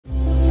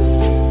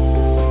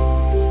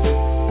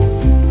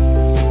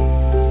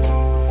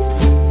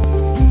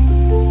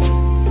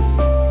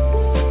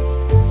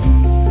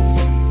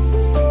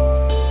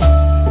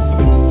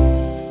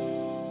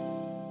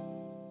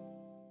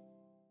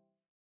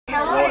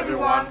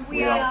everyone,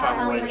 we are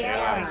Family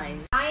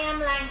Airlines. I am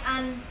Lang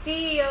An,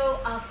 CEO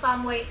of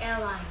Family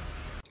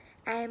Airlines.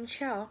 I am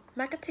Chao,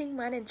 Marketing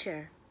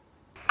Manager.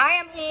 I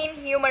am Hin,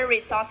 Human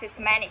Resources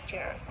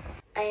Manager.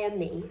 I am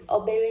Ning,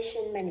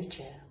 Operation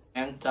Manager.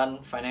 And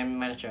Tan, Finance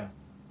Manager.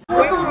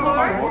 Welcome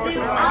aboard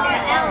to our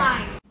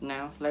airline.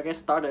 Now, let's get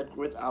started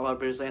with our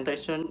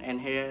presentation,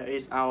 and here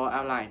is our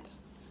outline.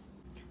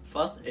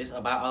 First is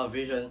about our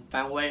vision.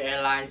 Family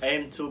Airlines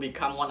aim to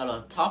become one of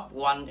the top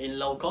one in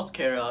low-cost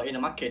carrier in the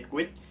market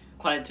with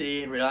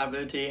quality,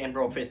 reliability, and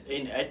profits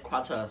in 8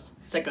 quarters.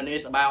 Second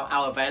is about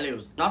our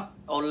values. Not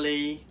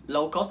only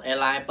low-cost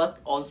airline, but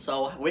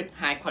also with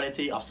high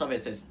quality of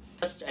services,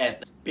 such as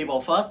people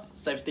first,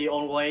 safety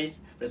always,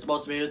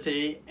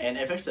 responsibility, and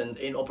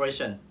efficiency in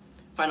operation.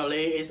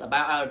 Finally, it's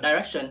about our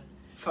direction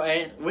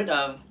with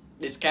a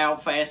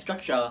discount fare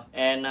structure,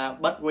 and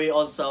but we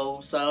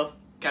also serve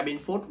cabin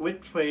food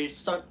with free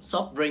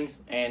soft drinks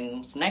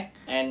and snack,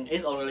 and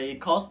it only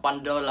costs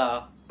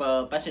 $1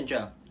 per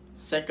passenger.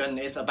 Second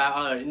is about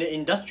our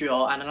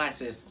industrial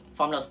analysis.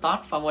 From the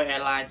start, Family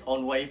Airlines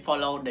always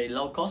follow the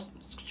low-cost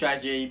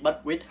strategy,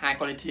 but with high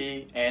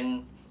quality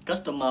and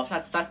customer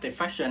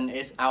satisfaction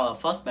is our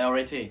first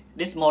priority.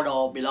 This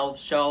model below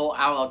shows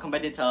our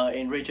competitor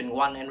in Region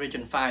 1 and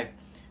Region 5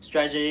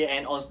 strategy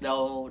and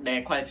also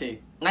their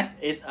quality. Next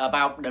is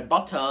about the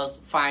Bottas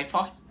 5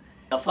 Fox.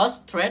 The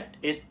first threat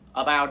is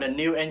about the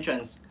new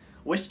entrants,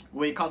 which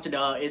we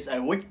consider is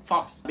a weak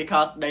fox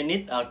because they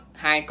need a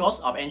high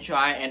cost of entry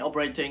and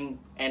operating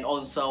and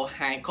also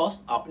high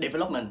cost of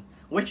development,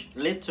 which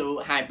lead to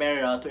high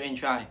barrier to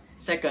entry.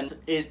 Second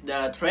is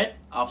the threat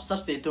of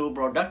substitute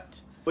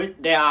products, which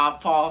there are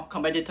 4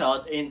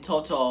 competitors in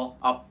total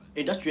of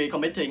industry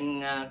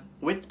competing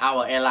with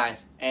our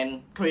airlines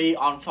and 3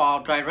 on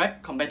 4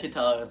 direct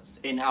competitors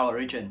in our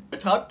region. The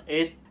third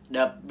is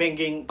the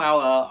bargaining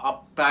power of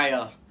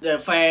buyers. The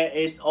fare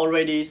is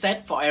already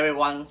set for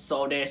everyone,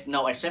 so there's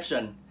no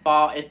exception.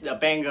 4 is the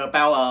bargaining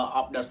power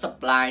of the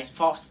supply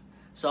force.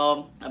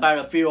 So about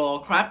the fuel,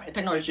 craft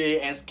technology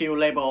and skill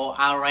level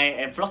are rare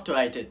and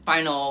fluctuated.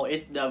 Final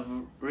is the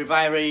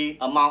rivalry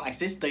among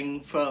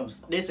existing firms.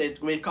 This is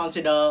we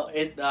consider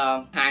is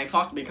the high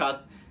force because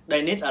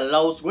they need a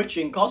low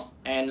switching cost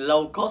and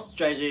low cost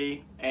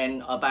strategy,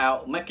 and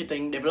about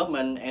marketing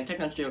development and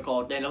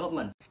technological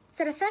development.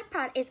 So the third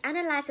part is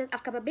analysis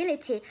of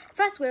capability.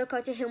 First, we'll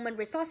go to human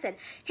resources.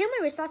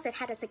 Human resources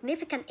had a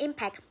significant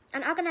impact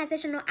on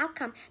organizational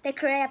outcome. They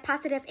create a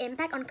positive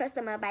impact on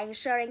customer by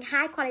ensuring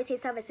high quality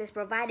services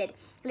provided,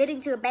 leading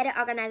to a better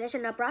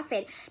organizational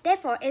profit.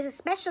 Therefore, it is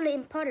especially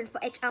important for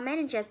HR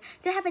managers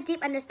to have a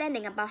deep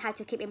understanding about how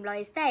to keep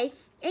employees stay,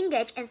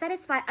 engaged, and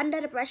satisfied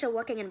under the pressure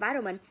working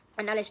environment.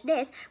 Acknowledge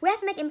this, we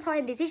have made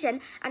important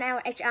decisions on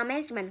our HR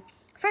management.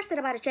 First,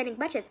 about the training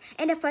budget.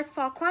 In the first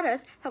 4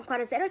 quarters, from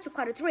quarter 0 to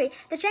quarter 3,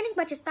 the training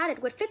budget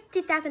started with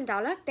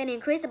 $50,000, then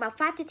increased about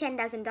 $5,000 to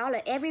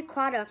 $10,000 every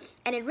quarter,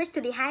 and it reached to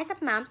the highest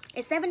amount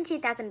is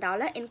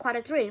 $70,000 in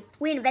quarter 3.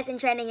 We invest in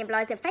training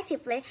employees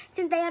effectively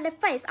since they are the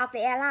face of the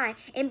airline.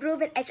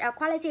 Improving HR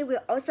quality will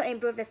also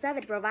improve the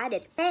service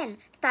provided. Then,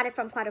 started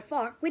from quarter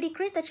 4, we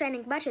decreased the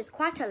training budgets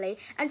quarterly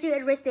until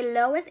it reached the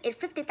lowest at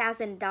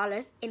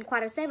 $50,000 in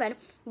quarter 7.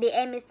 The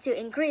aim is to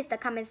increase the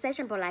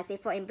compensation policy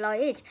for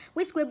employees,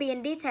 which will be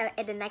in detail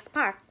in the next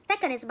part.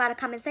 Second is about a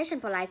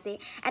compensation policy.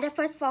 At the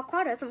first 4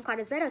 quarters, from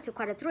quarter 0 to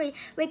quarter 3,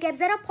 we gave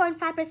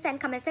 0.5%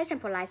 compensation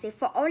policy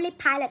for only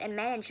pilot and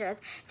managers,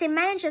 since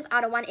managers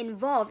are the one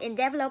involved in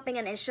developing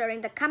and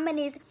ensuring the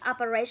company's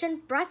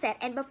operation, process,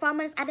 and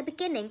performance at the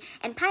beginning,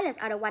 and pilots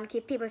are the one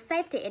keep people's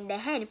safety in their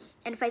hand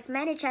and face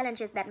many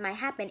challenges that might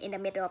happen in the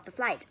middle of the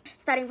flight.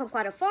 Starting from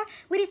quarter 4,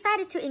 we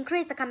decided to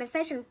increase the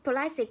compensation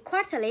policy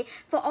quarterly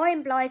for all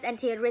employees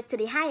until it reached to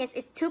the highest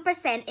is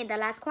 2% in the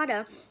last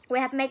quarter. We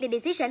have made the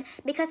decision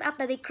because of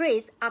the decrease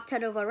of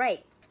turnover rate.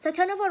 So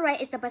turnover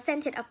rate is the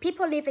percentage of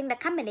people leaving the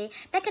company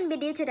that can be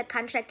due to the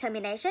contract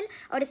termination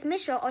or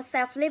dismissal or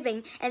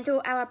self-leaving, and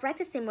through our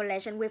practice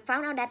simulation, we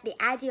found out that the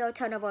ideal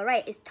turnover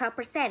rate is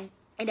 12%.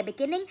 In the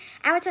beginning,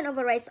 our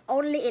turnover rate is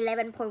only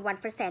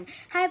 11.1%.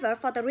 However,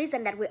 for the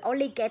reason that we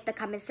only gave the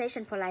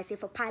compensation policy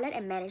for pilot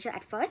and manager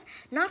at first,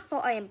 not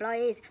for all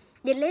employees,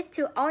 it leads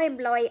to all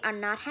employees are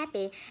not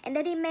happy and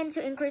they demand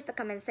to increase the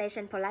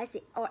compensation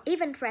policy or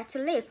even threat to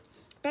leave.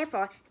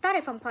 Therefore,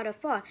 starting from quarter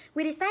 4,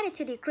 we decided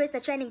to decrease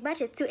the training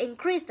budget to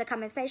increase the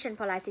compensation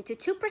policy to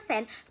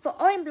 2% for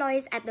all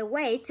employees as the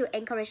way to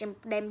encourage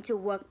them to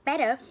work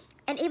better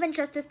and even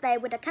just to stay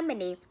with the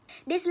company.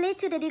 This led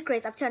to the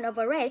decrease of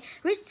turnover rate,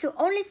 reached to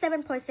only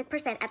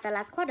 7.6% at the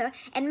last quarter,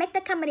 and make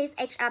the company's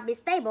HR be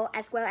stable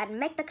as well as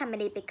make the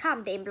company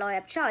become the employer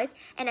of choice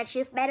and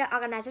achieve better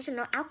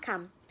organizational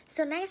outcome.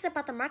 So next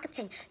about the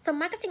marketing. So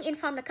marketing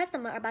informs the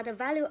customer about the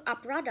value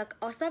of product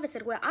or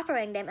services we're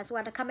offering them as well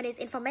as the company's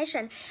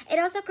information. It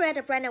also creates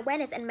a brand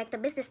awareness and make the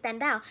business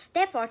stand out.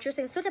 Therefore,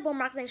 choosing suitable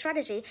marketing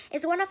strategy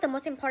is one of the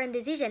most important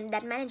decisions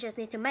that managers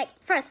need to make.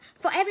 First,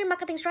 for every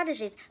marketing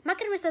strategy,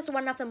 market research is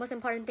one of the most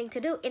important things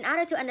to do in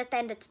order to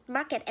understand the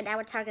market and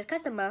our target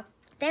customer.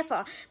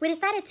 Therefore, we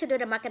decided to do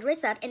the market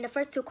research in the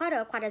first two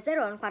quarters, quarter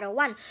 0 and quarter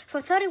 1,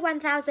 for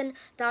 $31,000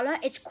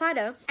 each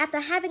quarter. After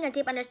having a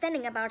deep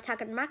understanding about our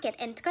target market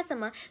and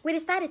customer, we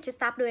decided to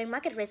stop doing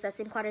market research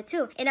in quarter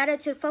 2 in order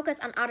to focus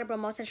on other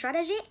promotion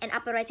strategy and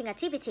operating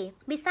activity.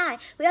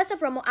 Besides, we also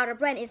promote our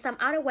brand in some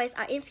other ways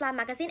are in-flight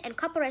magazine and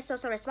corporate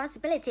social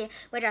responsibility,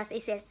 which is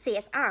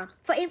CSR.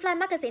 For in-flight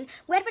magazine,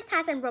 we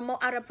advertise and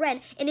promote our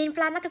brand in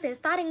in-flight magazine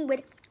starting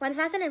with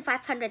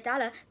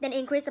 $1,500, then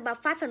increase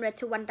about $500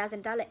 to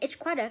 $1,000 each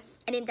quarter,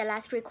 and in the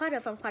last 3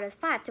 quarters from quarter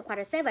 5 to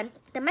quarter 7,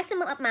 the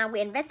maximum amount we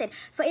invested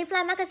for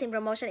in-flight magazine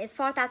promotion is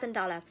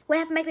 $4,000. We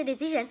have made the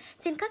decision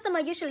since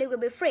customers usually will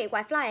be free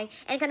while flying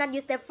and cannot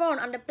use their phone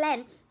on the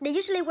plane. They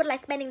usually would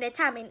like spending their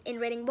time in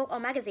reading book or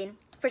magazine.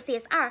 For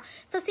CSR,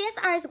 so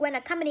CSR is when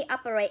a company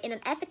operates in an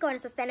ethical and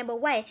sustainable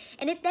way,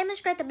 and it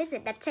demonstrates a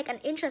business that takes an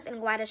interest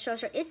in wider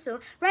social issue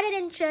rather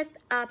than just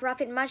a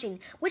profit margin,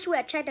 which will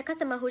attract the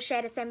customer who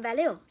share the same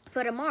value.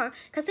 Furthermore,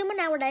 consumers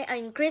nowadays are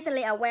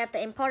increasingly aware of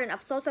the importance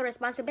of social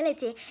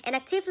responsibility and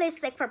actively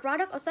seek for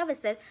products or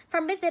services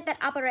from businesses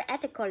that operate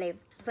ethically.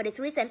 For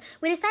this reason,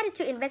 we decided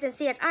to invest in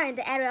CSR in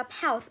the area of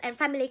health and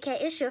family care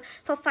issue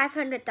for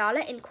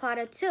 $500 in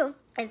quarter 2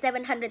 and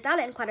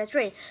 $700 in quarter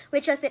 3.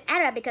 We chose this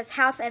area because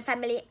health and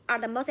family are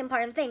the most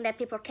important thing that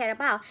people care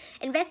about.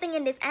 Investing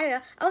in this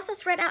area also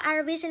straight out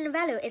our vision and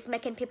value is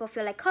making people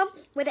feel like home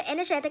with an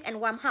energetic and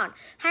warm heart.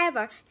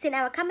 However, since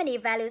our company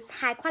values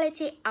high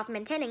quality of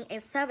maintaining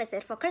its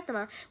services for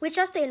customers, we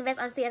chose to invest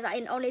on CSR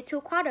in only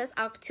 2 quarters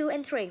of 2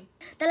 and 3.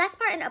 The last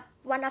part and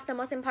one of the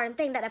most important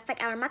things that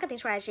affect our marketing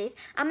strategies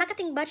are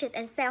marketing budgets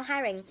and sales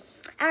hiring.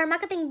 Our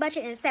marketing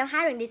budget and sales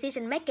hiring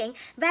decision making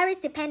varies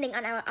depending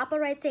on our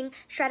operating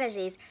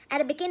strategies. At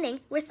the beginning,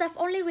 we serve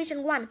only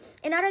region 1.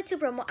 In order to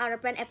promote our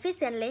brand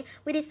efficiently,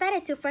 we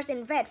decided to first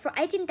invest for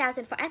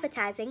 $18,000 for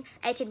advertising,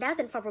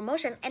 $18,000 for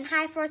promotion, and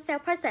hire for a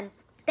salesperson.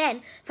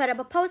 Then, for the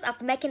purpose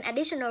of making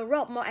additional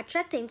roles more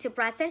attractive to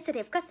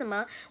price-sensitive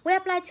customers, we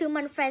applied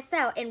 2-month flash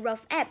sale in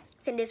Rough app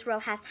since this role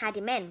has high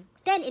demand.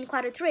 Then in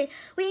quarter 3,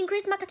 we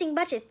increased marketing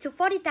budgets to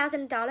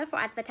 $40,000 for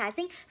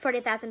advertising,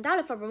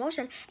 $40,000 for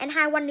promotion, and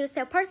hire 1 new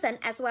salesperson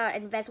as well as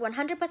invest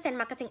 100%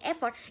 marketing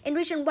effort in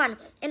region 1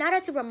 in order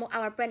to promote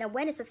our brand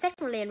awareness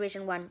successfully in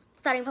region 1.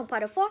 Starting from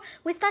quarter 4,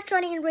 we start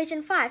joining in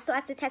region 5 so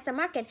as to test the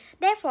market.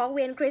 Therefore,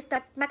 we increased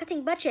the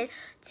marketing budget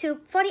to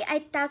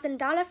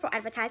 $48,000 for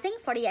advertising,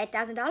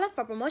 $48,000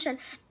 for promotion,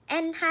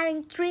 and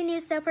hiring 3 new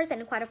salespersons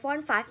in quarter 4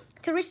 and 5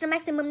 to reach the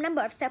maximum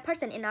number of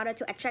salespersons in order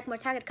to attract more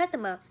target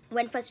customers.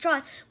 When first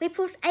joined, we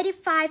put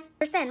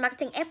 85%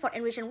 marketing effort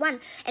in region 1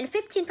 and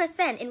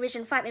 15% in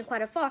region 5 in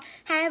quarter 4.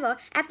 However,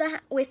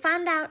 after we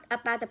found out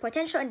about the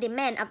potential and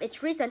demand of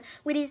each region,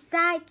 we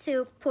decided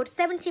to put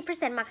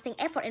 70% marketing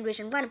effort in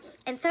region 1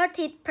 and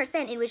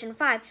 30% in region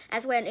 5,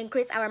 as well as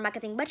increase our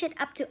marketing budget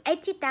up to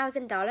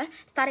 $80,000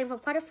 starting from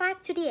quarter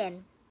 5 to the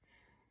end.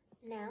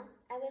 Now,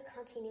 I will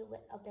continue with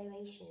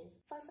operations.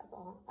 First of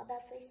all,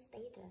 about fleet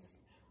status.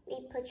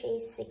 We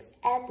purchased 6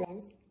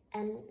 airplanes,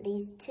 and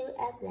these 2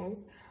 airplanes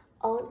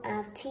own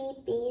a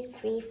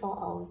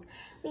TB340.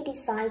 We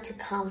decided to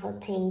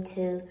convert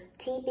to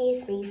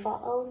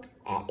TB340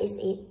 as it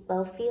is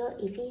both fuel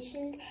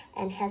efficient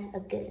and has a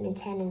good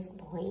maintenance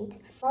point.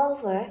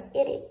 Moreover,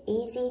 it is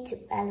easy to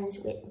balance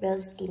with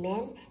road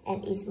demand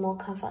and is more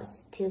comfort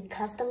to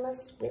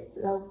customers with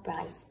low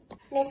price.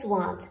 Next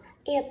one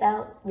is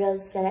about road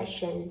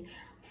selection.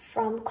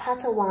 From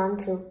quarter 1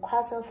 to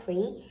quarter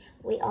 3,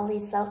 we only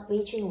serve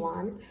region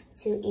 1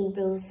 to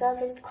improve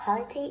service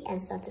quality and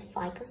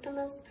satisfy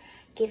customers,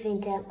 giving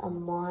them a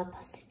more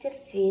positive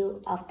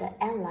view of the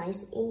airline's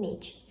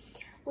image.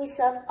 We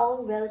serve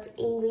all roads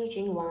in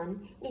region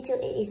 1 due to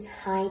it is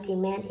high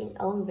demand in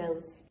all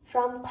roads.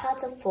 From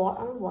quarter 4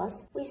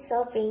 onwards, we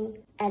serving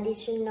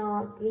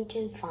additional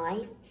region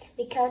 5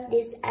 because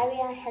this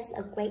area has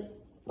a great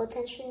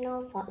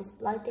potential for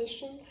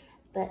exploitation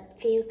but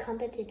few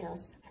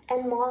competitors.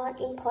 And more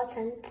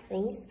important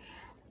things,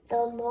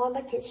 the more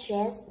market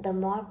shares, the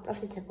more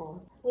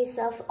profitable. We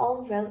serve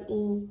all roads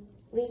in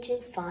region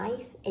 5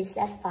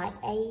 except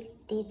 5A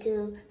due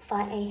to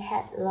 5A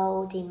had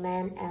low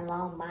demand and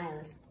long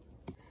miles.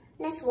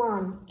 Next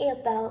one is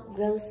about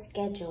road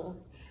schedule.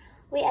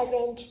 We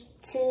arrange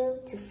 2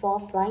 to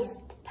 4 flights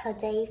per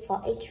day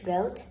for each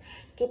road,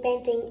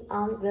 depending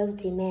on road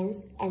demands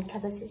and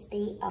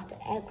capacity of the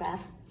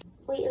aircraft.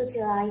 We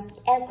utilize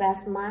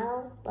aircraft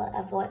miles but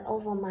avoid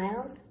over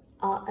miles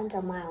or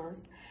under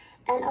miles,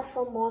 and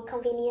offer more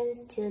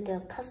convenience to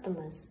the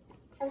customers.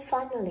 And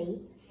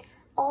finally,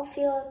 all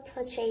fuel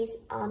purchase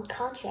on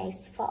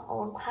contracts for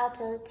all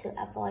quarters to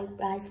avoid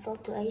price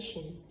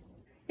fluctuation.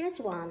 Next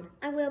one,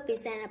 I will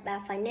present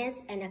about finance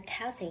and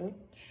accounting.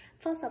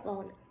 First of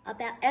all,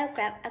 about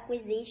aircraft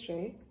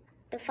acquisition.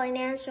 The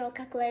financial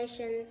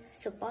calculations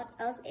support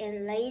us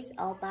in lease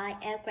or buy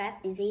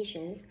aircraft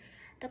decisions.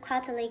 The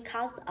quarterly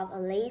cost of a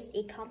lease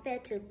is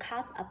compared to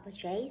cost of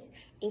purchase,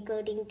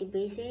 including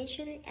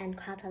depreciation and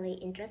quarterly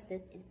interest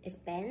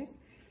expense.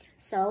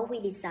 So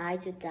we decide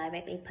to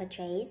directly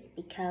purchase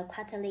because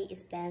quarterly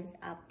expense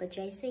of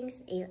purchasing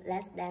is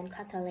less than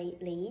quarterly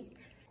lease.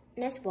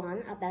 Next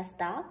one about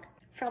stock.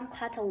 From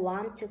quarter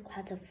 1 to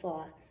quarter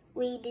 4,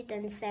 we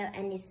didn't sell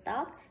any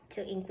stock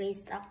to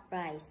increase stock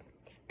price.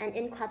 And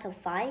in quarter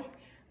 5,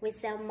 we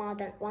sell more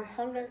than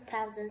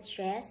 100,000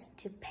 shares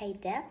to pay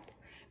debt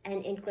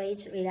and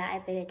increase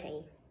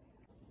reliability.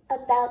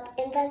 About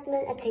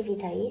investment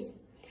activities,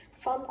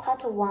 from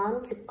quarter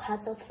 1 to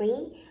quarter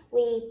 3,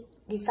 we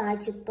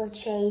decide to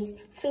purchase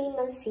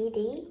 3-month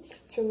CD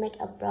to make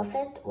a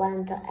profit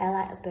when the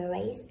airline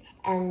operates,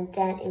 and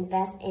then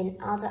invest in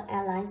other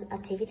airlines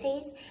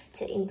activities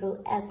to improve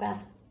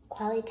aircraft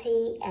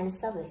quality and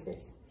services.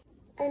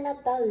 And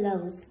about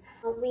loans,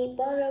 we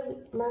borrow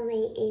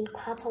money in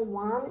quarter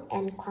 1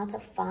 and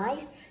quarter 5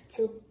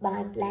 to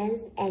buy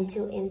planes and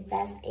to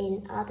invest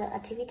in other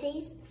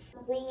activities.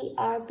 We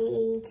are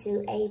being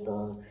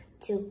able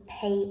to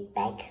pay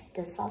back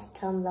the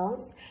short-term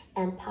loans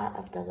and part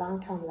of the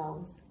long-term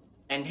loans.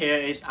 And here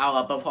is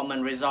our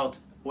performance result,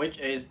 which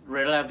is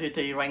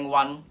reliability rank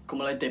 1,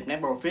 cumulative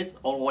net profit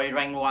always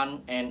rank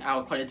 1, and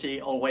our quality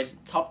always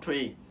top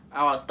 3.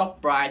 Our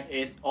stock price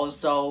is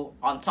also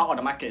on top of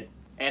the market.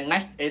 And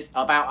next is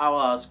about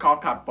our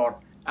scorecard board.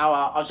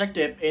 Our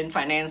objective in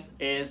finance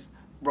is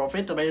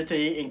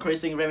profitability,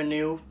 increasing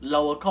revenue,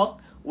 lower cost,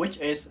 which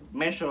is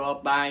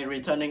measured by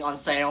returning on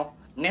sale,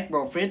 net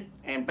profit,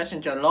 and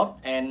passenger load,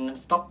 and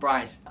stock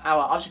price.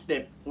 Our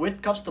objective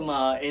with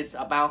customer is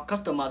about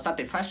customer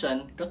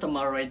satisfaction,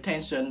 customer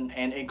retention,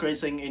 and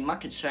increasing in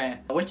market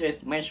share, which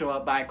is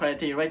measured by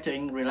quality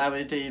rating,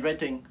 reliability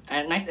rating.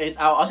 And next is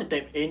our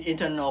objective in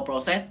internal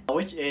process,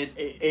 which is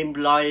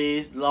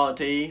employee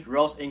loyalty,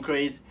 growth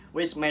increase,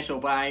 which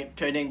measured by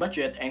training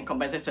budget and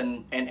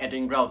compensation and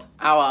adding growth.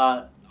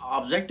 Our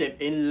objective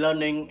in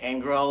learning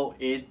and grow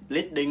is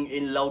leading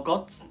in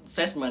low-cost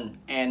segment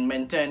and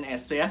maintain a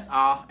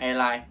CSR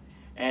airline,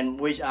 and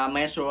which are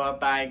measured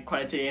by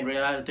quality and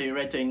reliability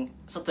rating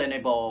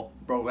sustainable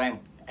program.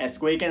 As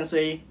we can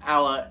see,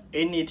 our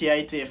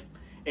initiative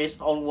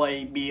is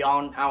always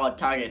beyond our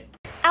target.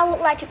 I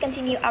would like to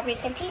continue our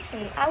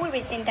presentation. I will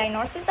present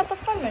diagnosis of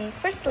performance.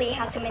 Firstly,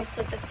 how to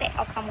measure the success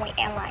of Famway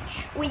Airline.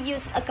 We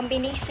use a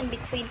combination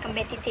between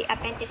competitive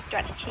advantage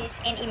strategies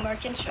and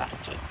emergent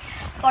strategies.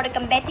 For the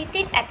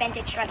competitive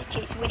advantage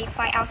strategies, we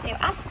define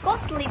ourselves as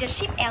cost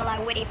leadership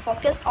airline with a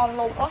focus on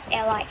low-cost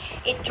airline.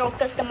 It draws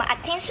customer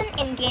attention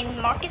and gains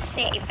market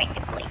share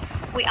effectively.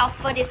 We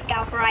offer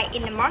discount price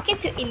in the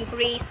market to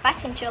increase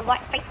passenger load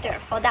factor.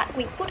 For that,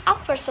 we could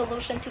offer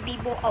solution to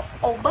people of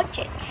all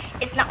budgets.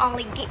 It's not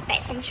only give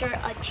passenger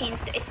a chance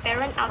to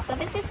experience our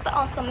services, but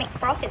also make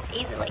profits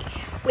easily.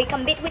 We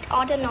compete with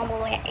other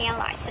normal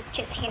airlines such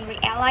as Henry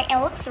Airline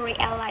and luxury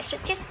airlines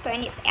such as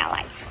Phoenix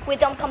Airline. We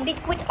don't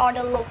compete with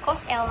other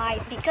low-cost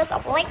airlines because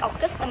of lack of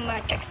customer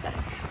attraction.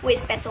 We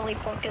especially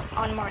focus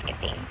on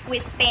marketing. We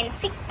spend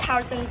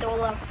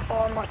 $6,000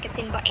 for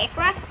marketing per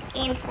aircraft,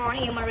 and for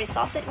human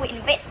resources, we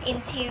invest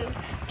into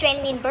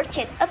training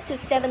budgets up to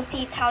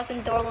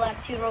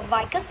 $70,000 to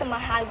provide customer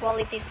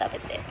high-quality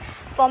services.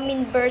 For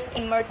mean-burst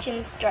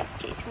emergent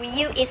strategies, we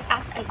use it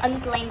as an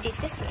unplanned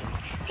decisions.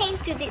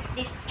 Thanks to these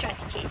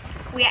strategies,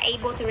 we are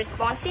able to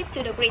respond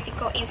to the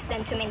critical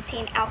incident to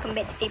maintain our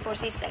competitive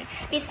position.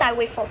 Besides,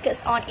 we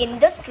focus on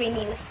industry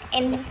news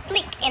and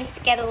fleet and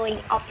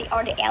scheduling of the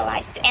other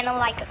airlines to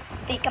analyze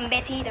the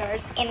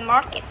competitors and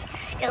market.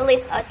 It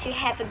leads us to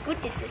have a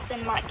good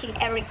decision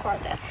making every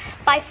quarter.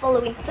 By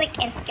following fleet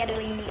and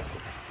scheduling news,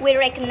 we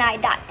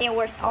recognize that there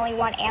was only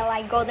one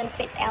airline, Golden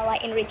Fish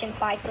Airline, in Region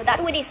 5, so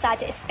that we decided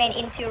to expand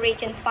into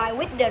Region 5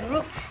 with the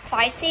route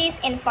 5C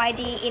and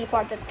 5D in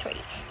quarter 3.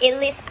 It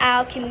leads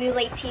our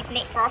cumulative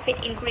net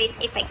profit increase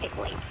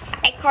effectively.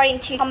 According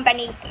to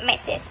company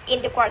message,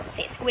 in the quarter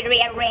 6, we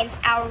rearranged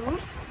our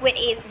routes with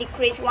a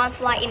decrease 1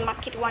 flight in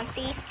market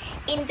 1C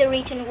in the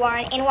region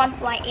 1 and 1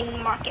 flight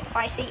in market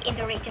 5C in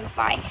the region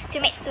 5 to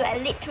make sure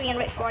at least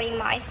 340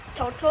 miles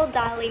total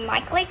daily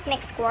mileage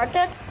next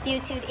quarter due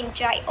to the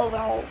enjoy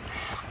overall.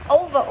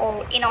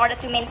 Overall, in order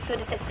to measure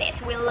the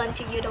success, we learn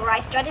to use the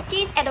right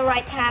strategies at the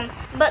right time,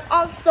 but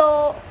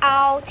also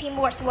our team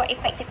works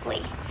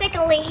effectively.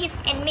 Secondly, hit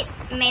and miss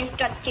main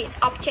strategies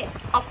objects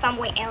of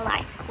Famway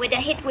Airline. With the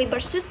hit, we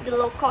pursue the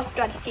low-cost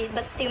strategies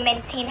but still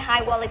maintain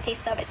high-quality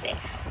services.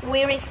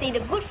 We receive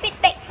good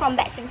feedback from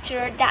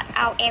passengers that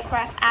our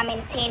aircraft are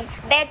maintained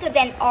better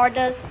than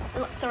others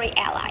luxury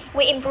airlines.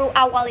 We improve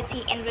our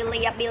quality and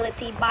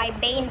reliability by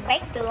paying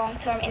back the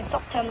long-term and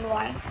short-term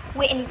loan.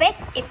 We invest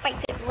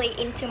effectively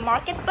into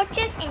market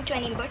budgets and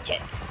training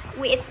budgets.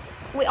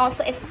 We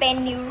also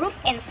expand new routes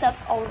and serve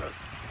all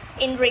routes.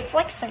 In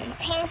reflection,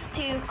 thanks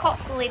to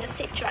cost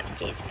leadership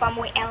strategies,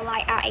 Famway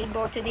Airlines are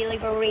able to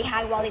deliver really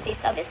high-quality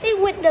services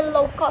with the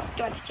low-cost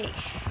strategy.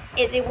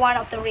 It is one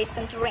of the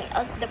reasons to rank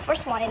us the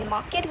first one in the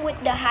market with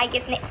the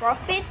highest net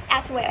profits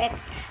as well as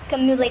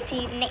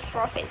cumulative net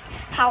profits.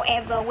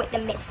 However, with the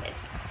misses,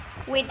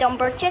 we don't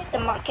purchase the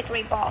market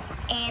report,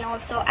 and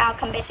also our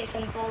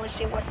compensation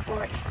policy was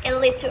poor. It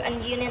leads to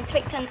ununion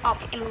treatment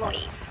of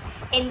employees.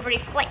 In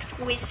reflex,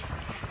 which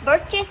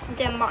purchase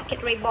the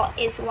market report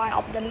is one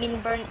of the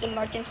mean burn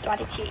emergent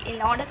strategy in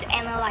order to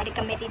analyze the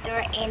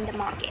competitor and the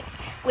market.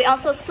 We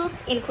also should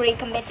increase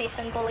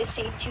compensation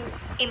policy to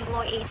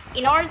employees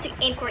in order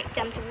to encourage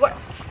them to work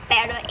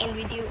better and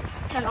reduce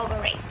turnover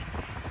rates.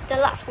 The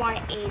last one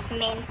is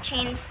main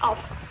change of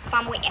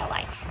Farmway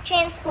Airline.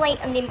 Change play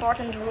an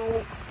important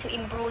role to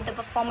improve the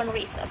performance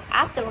research.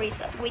 After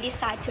research, we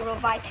decide to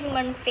provide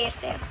human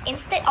fares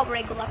instead of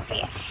regular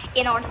fare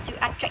in order to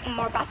attract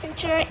more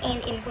passengers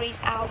and increase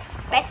our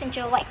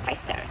passenger load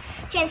factor.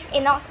 Change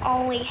is not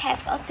only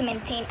help us to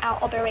maintain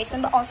our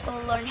operation but also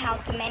learn how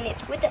to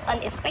manage with the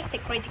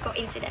unexpected critical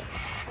incident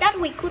that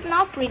we could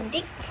not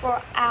predict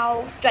for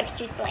our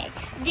strategy plan.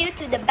 Due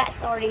to the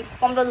backstory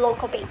from the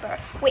local paper,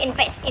 we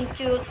invest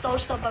into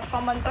social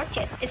performance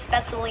budgets,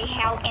 especially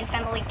health and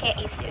family care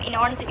issues, in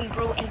order to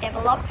improve and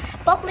develop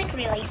public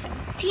relations.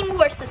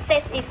 Teamwork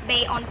success is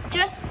based on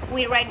trust.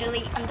 We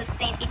readily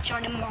understand each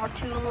other more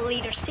to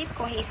leadership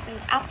cohesion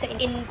after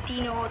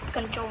internal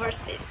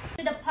controversies.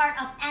 To the part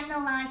of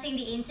analyzing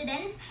the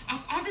incidents, as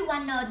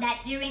everyone knows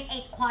that during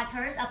 8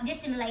 quarters of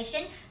this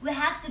simulation, we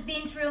have to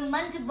been through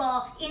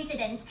multiple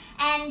incidents,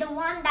 and the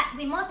one that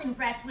we most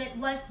impressed with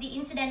was the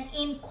incident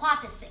in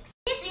quarter 6.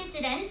 This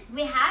incident,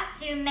 we have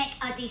to make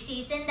a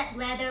decision that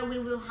whether we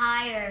will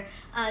hire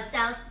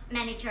sales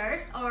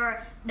managers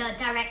or the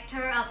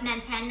director of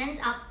maintenance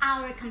of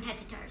our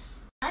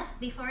competitors. But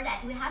before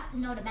that, we have to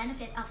know the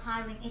benefit of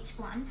hiring each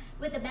one.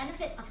 With the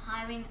benefit of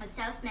hiring a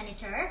sales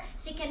manager,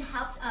 she can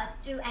help us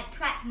to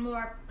attract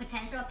more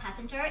potential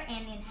passengers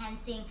and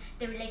enhancing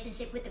the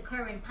relationship with the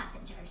current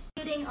passengers.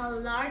 Building a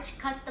large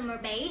customer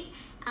base,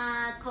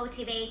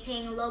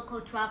 cultivating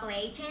local travel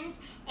agents,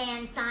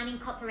 and signing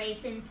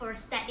cooperation for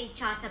steady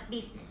charter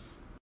business.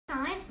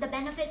 Besides, the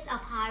benefits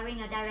of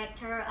hiring a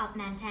director of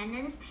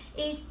maintenance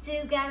is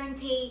to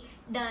guarantee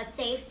the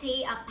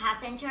safety of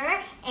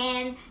passengers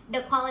and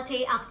the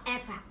quality of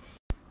aircrafts.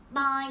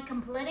 By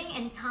completing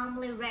and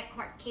timely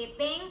record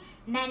keeping,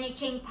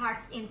 managing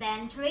parts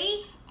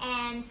inventory,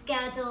 and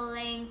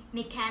scheduling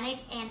mechanic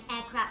and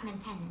aircraft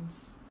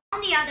maintenance.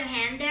 On the other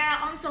hand, there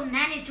are also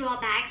many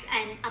drawbacks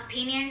and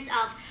opinions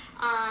of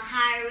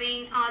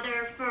hiring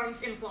other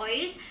firms'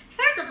 employees.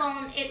 First of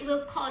all, it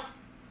will cost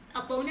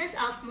a bonus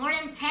of more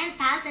than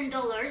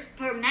 $10,000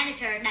 per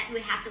manager that we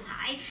have to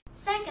hire.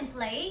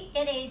 Secondly,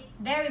 it is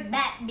very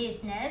bad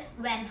business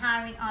when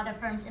hiring other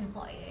firms'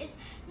 employees.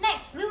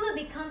 Next, we will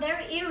become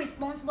very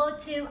irresponsible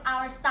to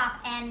our staff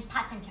and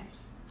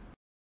passengers.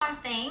 One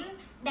thing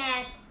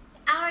that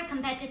our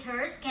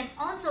competitors can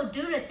also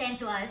do the same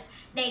to us.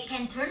 They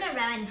can turn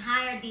around and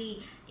hire the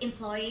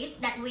employees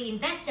that we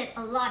invested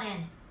a lot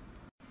in.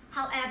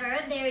 However,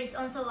 there is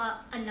also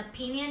an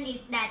opinion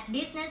is that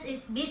business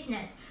is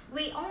business.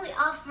 We only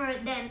offer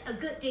them a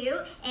good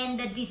deal and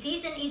the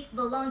decision is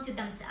belong to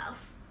themselves.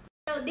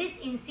 So this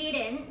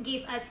incident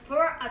gives us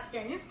 4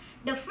 options.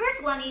 The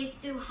first one is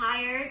to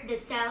hire the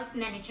sales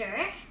manager.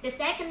 The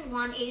second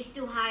one is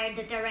to hire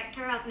the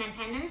director of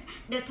maintenance.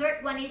 The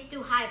third one is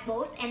to hire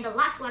both. And the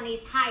last one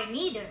is hire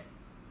neither.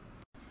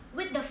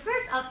 With the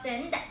first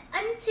option, that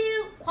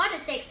until quarter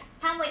 6,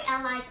 Farmway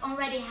Airlines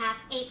already have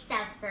 8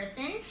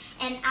 salesperson,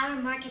 and our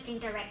marketing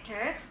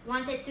director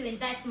wanted to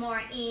invest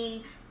more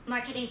in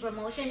marketing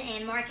promotion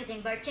and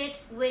marketing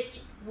budget,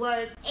 which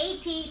was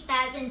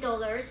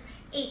 $80,000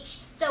 each.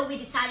 So we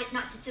decided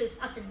not to choose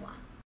option 1.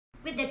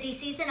 With the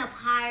decision of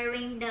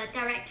hiring the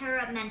director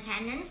of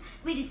maintenance,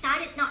 we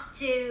decided not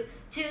to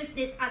choose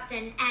this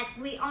option as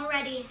we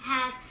already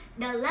have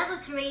the level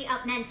 3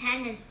 of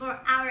maintenance for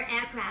our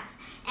aircrafts,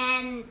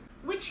 and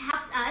which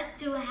helps us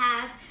to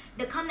have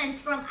the comments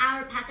from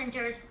our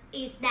passengers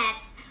is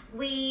that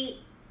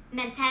we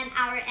maintain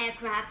our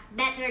aircrafts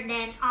better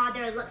than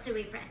other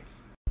luxury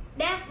brands.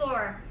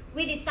 Therefore,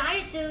 we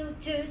decided to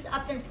choose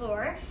option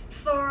 4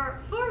 for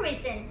 4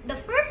 reasons. The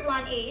first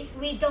one is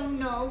we don't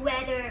know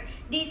whether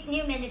these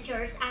new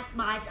managers are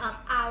spies of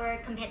our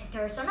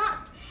competitors or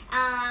not.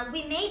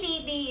 We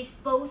maybe be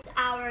exposed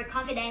our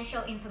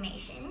confidential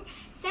information.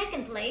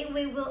 Secondly,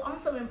 we will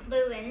also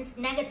influence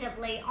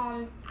negatively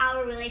on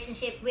our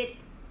relationship with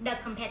the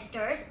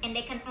competitors, and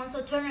they can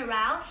also turn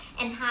around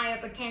and hire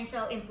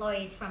potential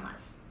employees from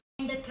us.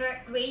 And the third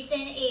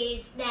reason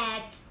is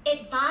that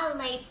it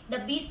violates the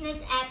business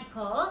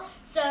ethical,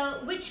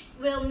 so which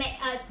will make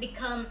us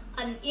become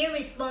an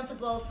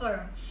irresponsible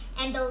firm.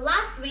 And the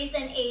last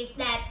reason is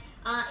that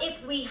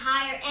if we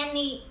hire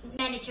any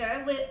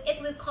manager,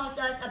 it will cost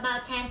us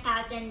about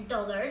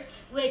 $10,000,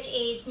 which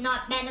is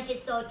not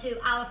beneficial to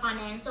our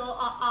financial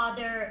or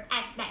other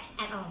aspects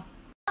at all.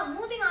 So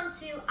moving on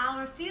to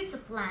our future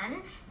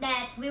plan,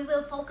 that we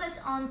will focus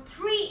on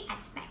 3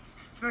 aspects.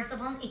 First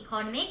of all,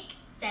 economic.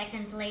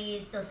 Secondly,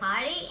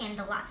 society, and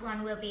the last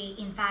one will be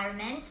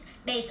environment,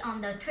 based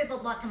on the triple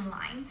bottom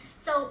line.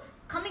 So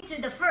coming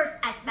to the first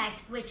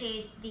aspect, which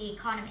is the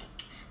economic,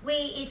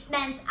 we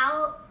expand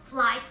our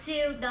flight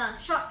to the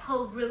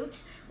short-haul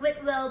routes, which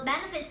will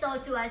benefit so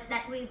to us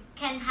that we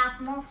can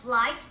have more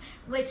flights,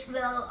 which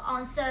will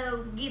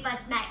also give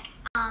us back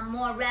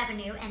more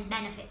revenue and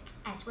benefits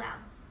as well.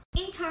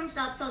 In terms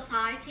of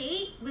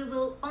society, we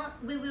will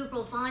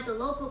provide the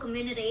local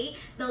community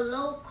the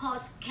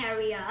low-cost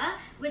carrier,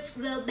 which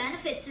will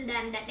benefit to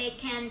them that they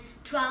can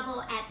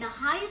travel at the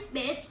highest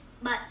bid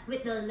but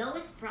with the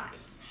lowest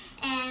price.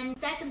 And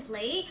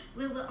secondly,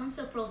 we will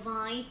also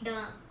provide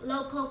the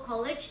local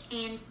college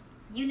and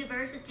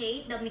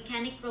university the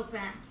mechanic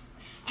programs.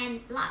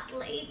 And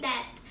lastly,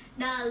 that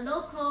the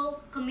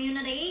local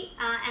community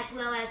as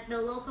well as the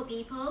local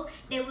people,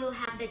 they will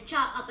have the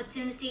job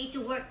opportunity to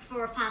work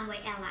for Family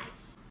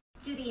Allies.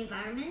 To the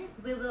environment,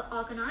 we will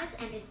organize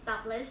and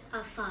establish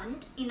a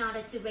fund in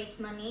order to raise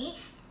money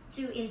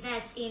to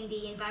invest in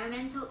the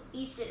environmental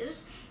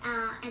issues.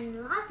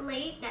 And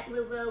lastly, that we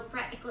will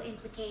practical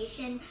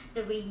implication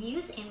the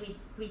reuse and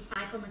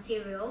recycle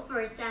material.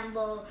 For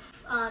example,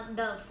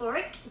 the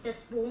fork, the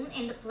spoon,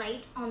 and the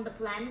plate on the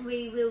plant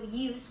we will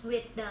use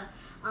with the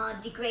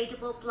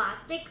degradable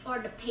plastic or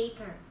the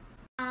paper.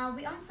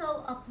 We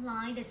also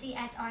apply the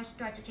CSR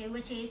strategy,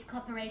 which is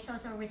corporate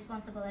social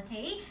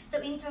responsibility. So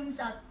in terms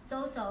of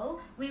social,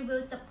 we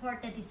will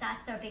support the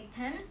disaster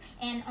victims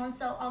and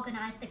also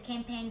organize the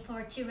campaign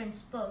for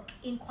children's book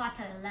in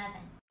quarter 11.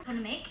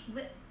 Economic,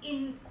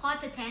 in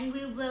quarter 10,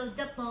 we will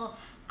double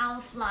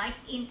our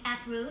flights in F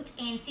route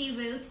and C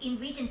route in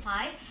region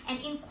 5, and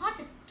in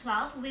quarter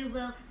 12, we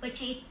will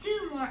purchase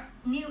 2 more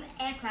new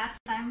aircrafts.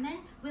 Environment,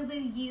 we will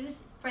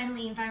use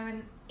friendly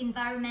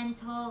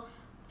environmental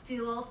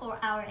fuel for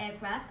our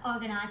aircrafts,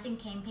 organizing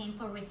campaign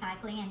for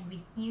recycling and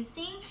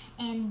reusing,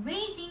 and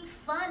raising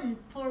funds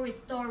for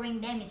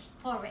restoring damaged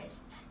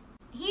forests.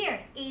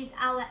 Here is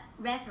our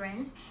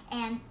reference,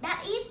 and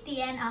that is the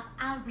end of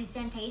our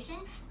presentation.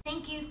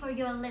 Thank you for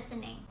your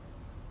listening.